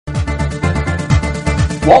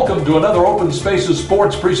Welcome to another Open Spaces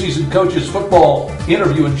Sports preseason coaches football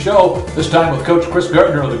interview and show, this time with Coach Chris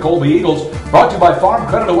Gardner of the Colby Eagles, brought to you by Farm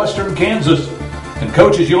Credit of Western Kansas. And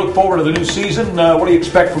coaches, you look forward to the new season. What do you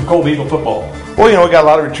expect from Colby Eagle football? Well, we got a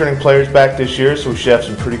lot of returning players back this year, so we should have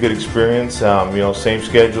some pretty good experience. Same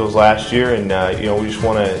schedule as last year, and we just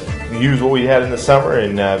want to use what we had in the summer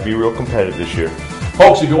and be real competitive this year.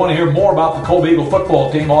 Folks, if you want to hear more about the Colby Eagle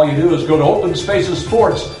football team, all you do is go to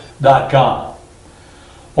OpenSpacesSports.com.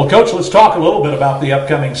 Well, Coach, let's talk a little bit about the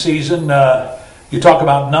upcoming season. You talk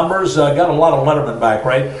about numbers. Got a lot of lettermen back,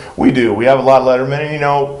 right? We do. We have a lot of lettermen, and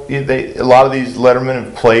a lot of these lettermen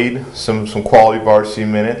have played some quality varsity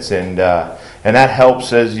minutes, and that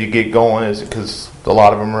helps as you get going, because a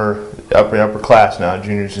lot of them are upper class now,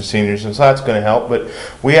 juniors and seniors, and so that's going to help. But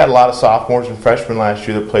we had a lot of sophomores and freshmen last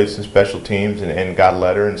year that played some special teams and got a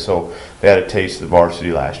letter, and so they had a taste of the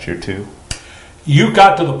varsity last year too. You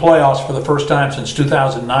got to the playoffs for the first time since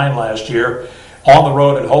 2009 last year on the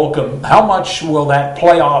road at Holcomb. How much will that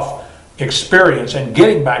playoff experience and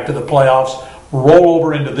getting back to the playoffs roll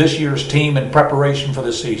over into this year's team in preparation for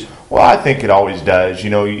this season? Well, I think it always does. You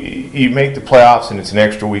make the playoffs and it's an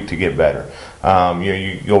extra week to get better.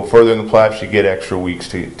 You go further in the playoffs, you get extra weeks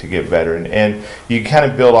to get better, and you kind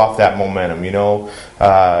of build off that momentum.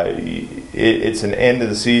 It's an end of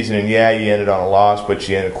the season, and you ended on a loss, but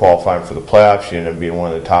you ended qualifying for the playoffs. You ended up being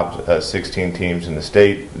one of the top 16 teams in the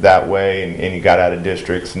state that way, and you got out of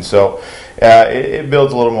districts, and so it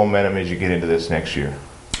builds a little momentum as you get into this next year.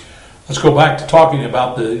 Let's go back to talking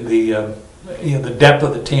about the depth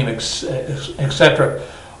of the team, etc.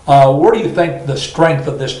 Where do you think the strength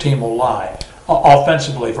of this team will lie?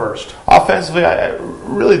 Offensively first. Offensively,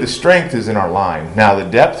 really the strength is in our line. Now, the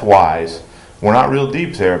depth-wise, we're not real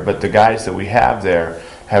deep there, but the guys that we have there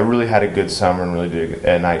have really had a good summer and really did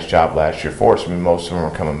a nice job last year for us. Most of them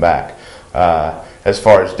are coming back. As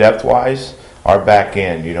far as depth-wise, our back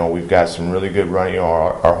end, we've got some really good running.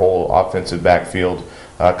 Our whole offensive backfield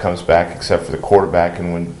comes back except for the quarterback,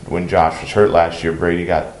 and when Josh was hurt last year, Brady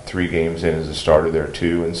got 3 games in as a starter there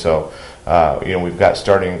too, and so we've got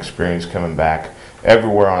starting experience coming back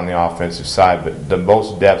everywhere on the offensive side, but the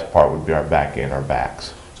most depth part would be our back end, our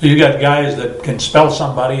backs. So you got guys that can spell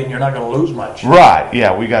somebody and you're not going to lose much. Right,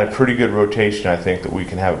 yeah, we got a pretty good rotation. I think that we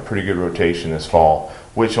can have a pretty good rotation this fall,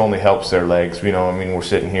 which only helps their legs. We're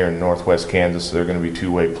sitting here in northwest Kansas, so they're going to be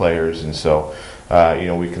two-way players, and so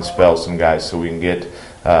we can spell some guys so we can get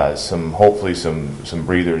hopefully some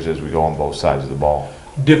breathers as we go on both sides of the ball.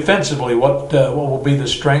 Defensively, what will be the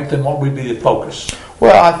strength and what will be the focus?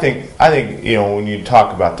 Well, I think when you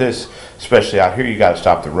talk about this, especially out here, you got to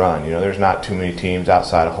stop the run. There's not too many teams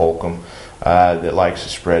outside of Holcomb that likes to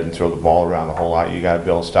spread and throw the ball around a whole lot. You got to be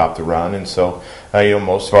able to stop the run, and so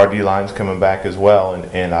most of our D line's coming back as well,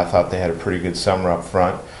 and I thought they had a pretty good summer up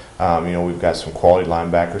front. We've got some quality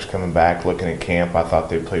linebackers coming back. Looking at camp, I thought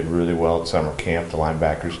they played really well at summer camp. The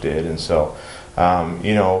linebackers did, and so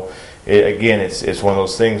it's one of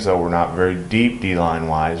those things. Though we're not very deep D-line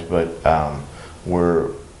wise, but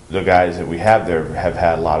the guys that we have there have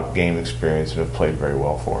had a lot of game experience and have played very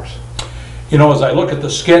well for us. As I look at the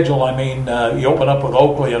schedule, you open up with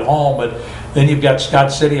Oakley at home, but then you've got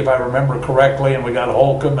Scott City, if I remember correctly, and we got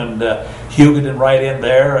Holcomb and Hugoton right in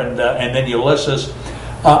there, and then Ulysses.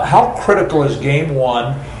 How critical is Game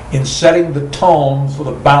 1 in setting the tone for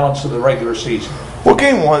the balance of the regular season? Well,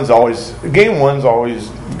 Game one's always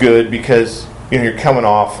good because you're coming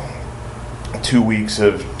off 2 weeks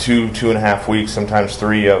of 2.5 weeks, sometimes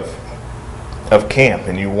 3 of camp,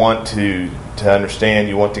 and you want to understand.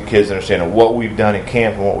 You want the kids to understand what we've done in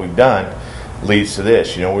camp and what we've done leads to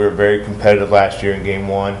this. We were very competitive last year in Game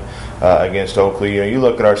 1 against Oakley. You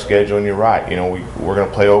look at our schedule and you're right. We're going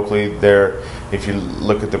to play Oakley. If you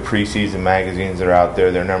look at the preseason magazines that are out there,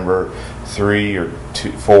 they're number 3 or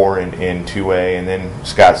 4 in 2A, and then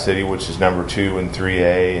Scott City, which is number 2 in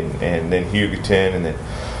 3A, and then Hugoton, and then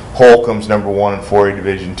Holcomb's number 1 in 4A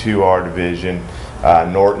Division 2, our division.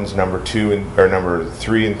 Norton's number 3 in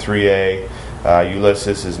 3A.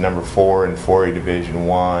 Ulysses is number 4 in 4A Division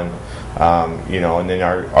 1. And then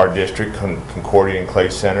our district, Concordia and Clay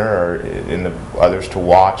Center, are in the others to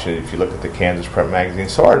watch. If you look at the Kansas Prep magazine,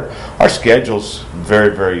 so our schedule's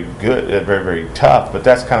very, very good, very, very tough. But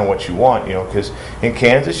that's kind of what you want, because in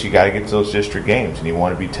Kansas you got to get to those district games, and you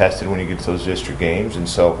want to be tested when you get to those district games. And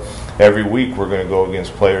so every week we're going to go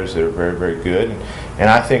against players that are very, very good, and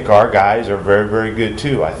I think our guys are very, very good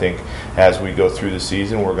too. I think as we go through the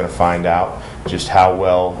season, we're going to find out just how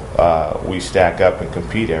well we stack up and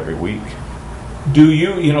compete every week.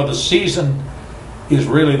 The season is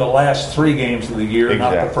really the last 3 games of the year,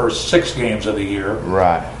 Exactly. not the first 6 games of the year.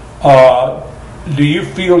 Right. Do you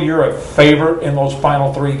feel you're a favorite in those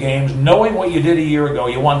final 3 games, knowing what you did a year ago?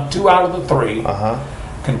 You won 2 out of the 3.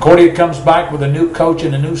 Concordia comes back with a new coach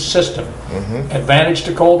and a new system. Advantage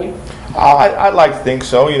to Colby? I'd like to think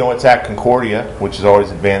so. You know, it's at Concordia, which is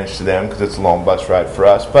always advantage to them because it's a long bus ride for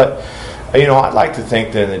us. But, you know, I'd like to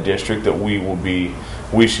think that in the district that we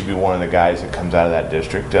should be one of the guys that comes out of that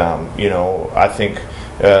district. You know, I think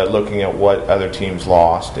looking at what other teams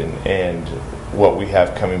lost and what we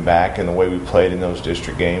have coming back and the way we played in those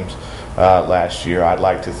district games last year, I'd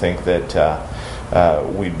like to think that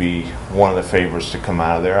we'd be one of the favorites to come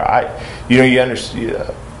out of there. You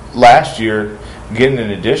understand, last year getting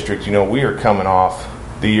into district, you know, we were coming off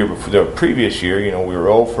the year before, the previous year. You know, we were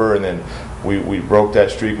over, and then we broke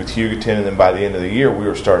that streak with Hugoton, and then by the end of the year we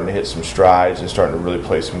were starting to hit some strides and starting to really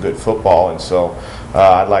play some good football. And so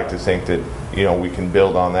I'd like to think that, you know, we can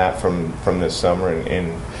build on that from this summer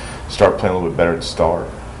and start playing a little bit better at the start.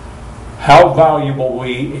 How valuable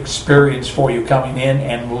we experience for you coming in,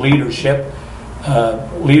 and leadership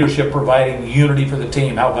providing unity for the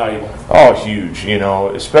team, how valuable? Oh, huge, you know,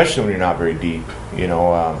 especially when you're not very deep. You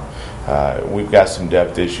know, we've got some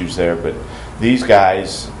depth issues there, but these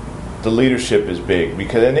guys, the leadership is big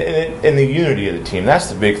because and the unity of the team, that's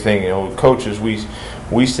the big thing. You know, coaches,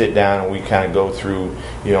 we sit down and we kind of go through,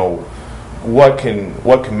 you know, what can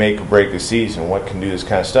make or break a season, what can do this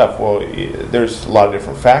kind of stuff. Well, there's a lot of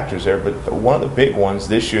different factors there, but one of the big ones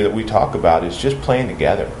this year that we talk about is just playing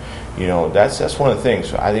together. You know, that's one of the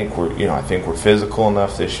things. I think we're physical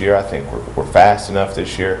enough this year. I think we're fast enough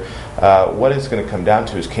this year. What it's going to come down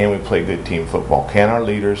to is, can we play good team football? Can our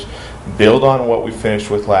leaders build on what we finished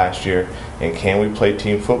with last year, and can we play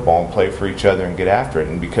team football and play for each other and get after it?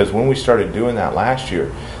 And because when we started doing that last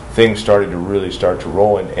year, things started to really start to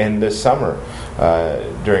roll. And this summer,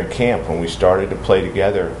 during camp, when we started to play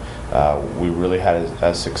together, we really had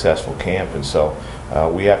a successful camp. And so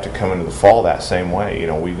we have to come into the fall that same way. You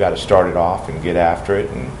know, we've got to start it off and get after it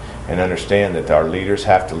and understand that our leaders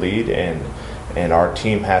have to lead and our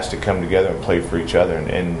team has to come together and play for each other.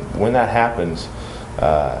 And when that happens,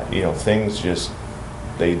 you know, things just,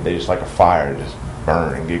 they just like a fire, just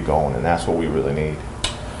burn and get going. And that's what we really need.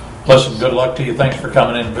 Listen, good luck to you. Thanks for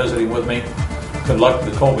coming in and visiting with me. Good luck to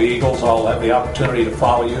the Colby Eagles. I'll have the opportunity to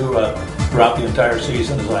follow you throughout the entire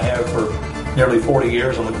season, as I have for nearly 40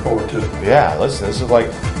 years. I look forward to it. Yeah, listen, this is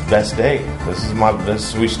like best day.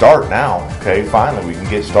 We start now. Okay, finally we can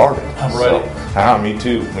get started. I'm ready. Me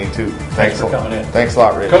too. Thanks for coming in. Thanks a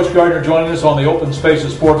lot, Rich. Coach Gardner joining us on the Open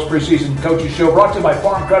Spaces Sports Preseason Coaches Show, brought to you by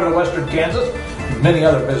Farm Credit of Western Kansas and many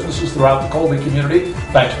other businesses throughout the Colby community.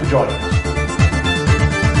 Thanks for joining us.